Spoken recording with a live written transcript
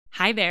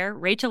Hi there,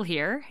 Rachel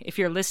here. If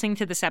you're listening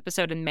to this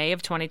episode in May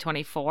of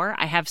 2024,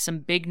 I have some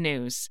big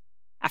news.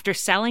 After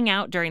selling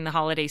out during the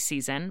holiday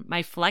season,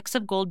 my Flecks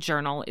of Gold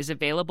journal is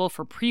available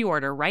for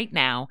pre-order right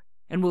now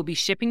and will be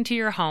shipping to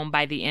your home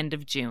by the end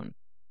of June.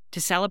 To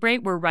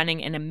celebrate, we're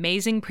running an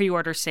amazing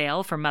pre-order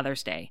sale for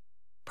Mother's Day.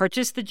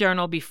 Purchase the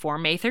journal before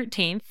May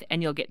 13th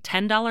and you'll get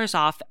 $10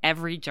 off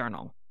every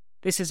journal.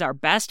 This is our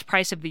best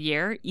price of the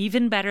year,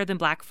 even better than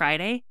Black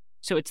Friday,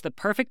 so it's the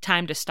perfect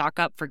time to stock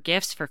up for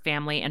gifts for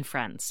family and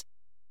friends.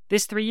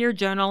 This 3-year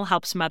journal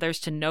helps mothers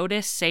to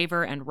notice,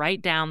 savor, and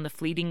write down the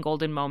fleeting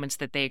golden moments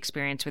that they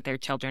experience with their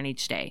children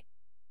each day.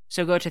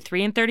 So go to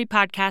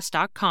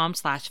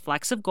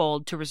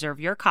 3in30podcast.com/flecksofgold to reserve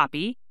your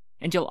copy,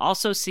 and you'll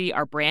also see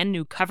our brand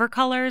new cover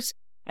colors,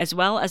 as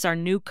well as our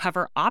new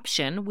cover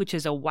option, which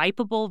is a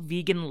wipeable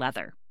vegan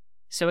leather.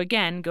 So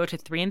again, go to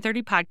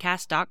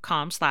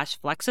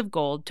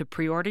 3in30podcast.com/flecksofgold to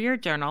pre-order your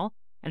journal,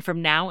 and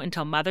from now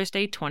until Mother's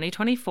Day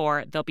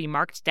 2024, they'll be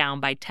marked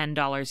down by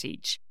 $10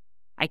 each.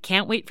 I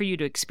can't wait for you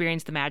to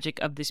experience the magic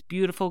of this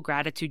beautiful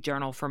gratitude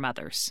journal for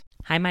mothers.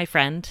 Hi, my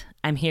friend.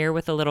 I'm here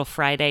with a little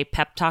Friday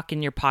pep talk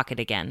in your pocket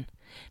again,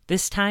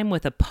 this time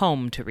with a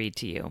poem to read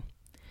to you.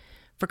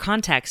 For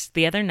context,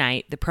 the other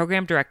night, the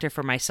program director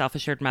for my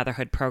Self-Assured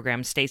Motherhood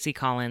program, Stacey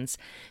Collins,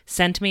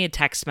 sent me a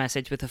text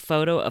message with a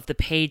photo of the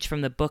page from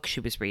the book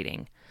she was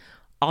reading.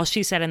 All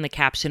she said in the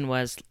caption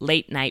was,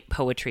 "Late night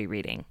poetry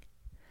reading."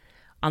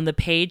 On the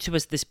page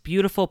was this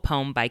beautiful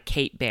poem by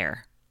Kate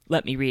Baer.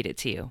 Let me read it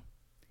to you.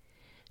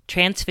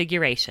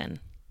 Transfiguration.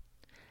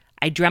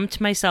 I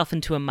dreamt myself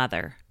into a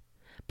mother,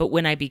 but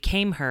when I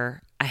became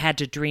her, I had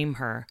to dream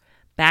her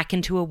back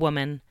into a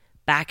woman,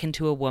 back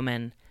into a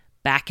woman,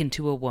 back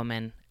into a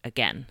woman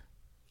again.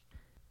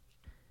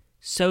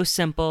 So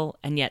simple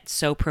and yet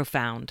so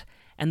profound,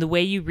 and the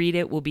way you read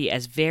it will be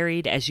as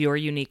varied as your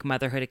unique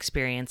motherhood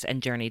experience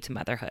and journey to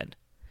motherhood.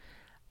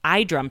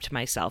 I dreamt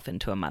myself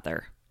into a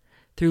mother.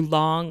 Through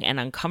long and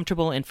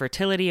uncomfortable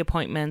infertility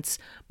appointments,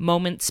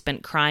 moments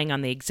spent crying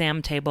on the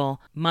exam table,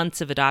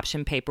 months of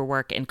adoption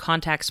paperwork, and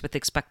contacts with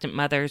expectant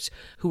mothers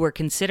who were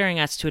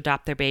considering us to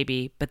adopt their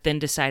baby, but then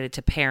decided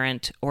to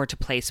parent or to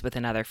place with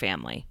another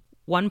family.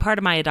 One part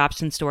of my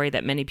adoption story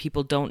that many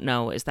people don't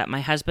know is that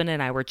my husband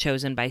and I were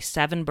chosen by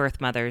 7 birth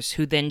mothers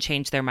who then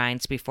changed their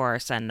minds before our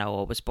son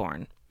Noah was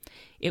born.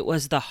 It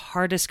was the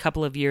hardest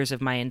couple of years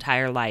of my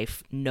entire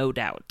life, no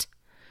doubt.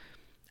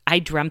 I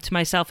dreamt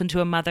myself into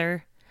a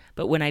mother,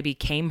 but when I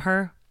became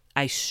her,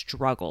 I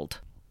struggled.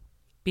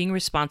 Being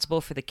responsible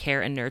for the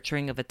care and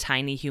nurturing of a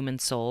tiny human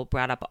soul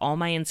brought up all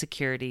my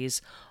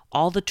insecurities,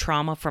 all the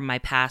trauma from my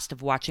past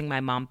of watching my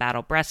mom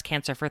battle breast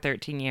cancer for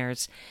 13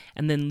 years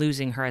and then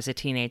losing her as a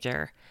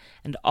teenager,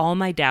 and all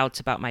my doubts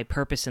about my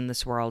purpose in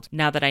this world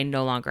now that I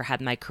no longer had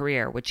my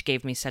career, which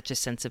gave me such a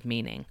sense of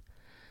meaning.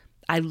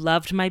 I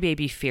loved my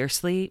baby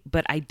fiercely,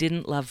 but I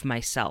didn't love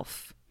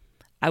myself.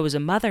 I was a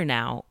mother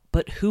now,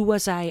 but who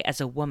was I as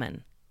a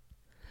woman?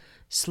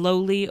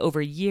 Slowly,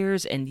 over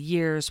years and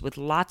years, with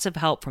lots of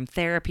help from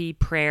therapy,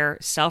 prayer,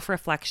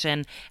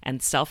 self-reflection,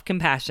 and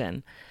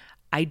self-compassion,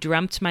 I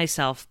dreamt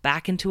myself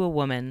back into a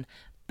woman,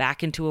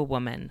 back into a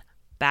woman,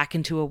 back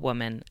into a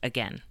woman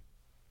again.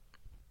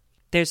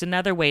 There's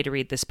another way to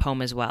read this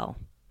poem as well.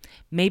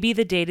 Maybe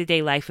the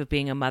day-to-day life of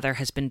being a mother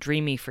has been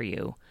dreamy for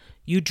you.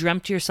 You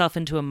dreamt yourself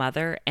into a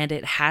mother, and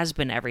it has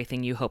been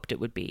everything you hoped it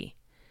would be.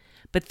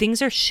 But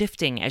things are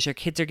shifting as your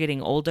kids are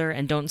getting older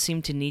and don't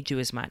seem to need you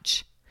as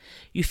much.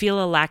 You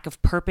feel a lack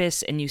of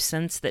purpose, and you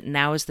sense that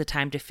now is the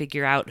time to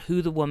figure out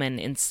who the woman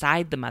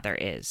inside the mother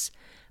is.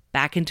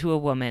 Back into a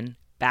woman,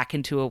 back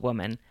into a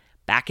woman,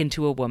 back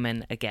into a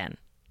woman again.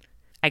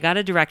 I got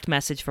a direct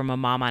message from a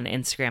mom on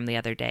Instagram the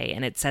other day,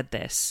 and it said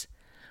this: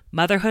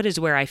 "Motherhood is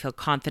where I feel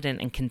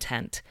confident and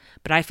content,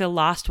 but I feel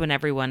lost when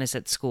everyone is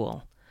at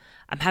school.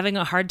 I'm having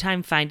a hard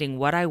time finding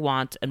what I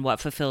want and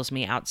what fulfills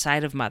me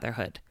outside of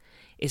motherhood.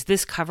 Is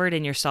this covered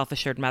in your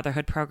Self-Assured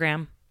Motherhood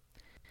program?"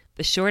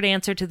 The short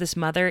answer to this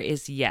mother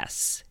is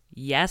yes.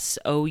 Yes,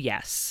 oh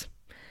yes.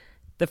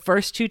 The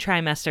first 2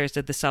 trimesters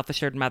of the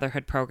Self-Assured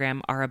Motherhood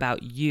program are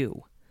about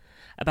you,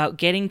 about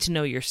getting to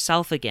know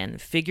yourself again,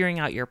 figuring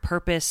out your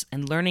purpose,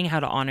 and learning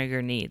how to honor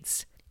your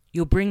needs.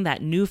 You'll bring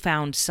that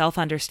newfound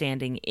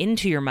self-understanding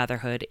into your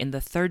motherhood in the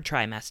 3rd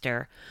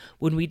trimester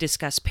when we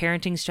discuss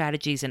parenting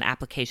strategies and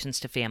applications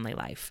to family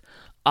life.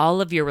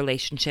 All of your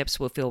relationships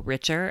will feel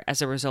richer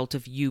as a result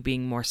of you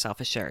being more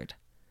self-assured.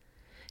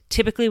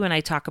 Typically, when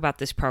I talk about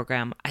this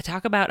program, I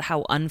talk about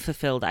how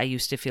unfulfilled I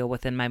used to feel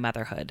within my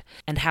motherhood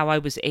and how I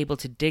was able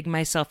to dig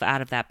myself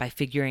out of that by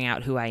figuring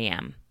out who I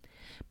am.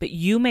 But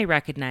you may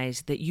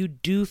recognize that you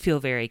do feel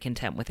very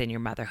content within your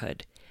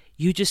motherhood.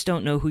 You just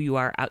don't know who you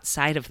are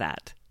outside of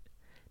that.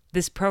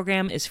 This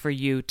program is for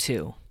you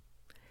too.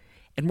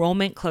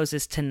 Enrollment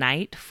closes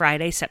tonight,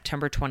 Friday,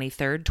 September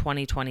 23rd,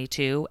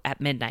 2022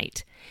 at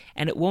midnight,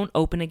 and it won't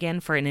open again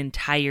for an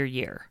entire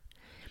year.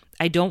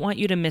 I don't want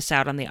you to miss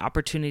out on the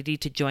opportunity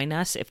to join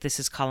us if this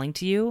is calling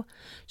to you,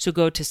 so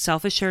go to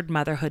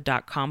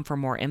selfassuredmotherhood.com for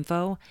more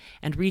info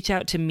and reach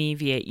out to me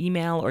via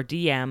email or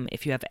DM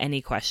if you have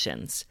any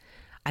questions.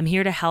 I'm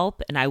here to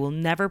help, and I will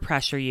never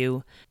pressure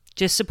you,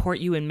 just support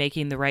you in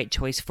making the right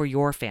choice for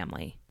your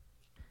family.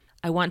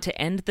 I want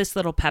to end this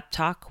little pep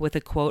talk with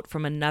a quote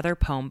from another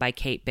poem by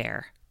Kate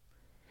Baer.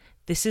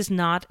 This is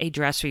not a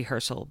dress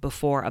rehearsal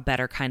before a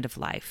better kind of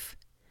life.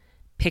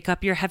 Pick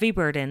up your heavy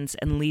burdens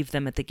and leave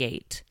them at the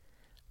gate.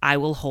 I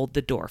will hold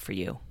the door for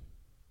you.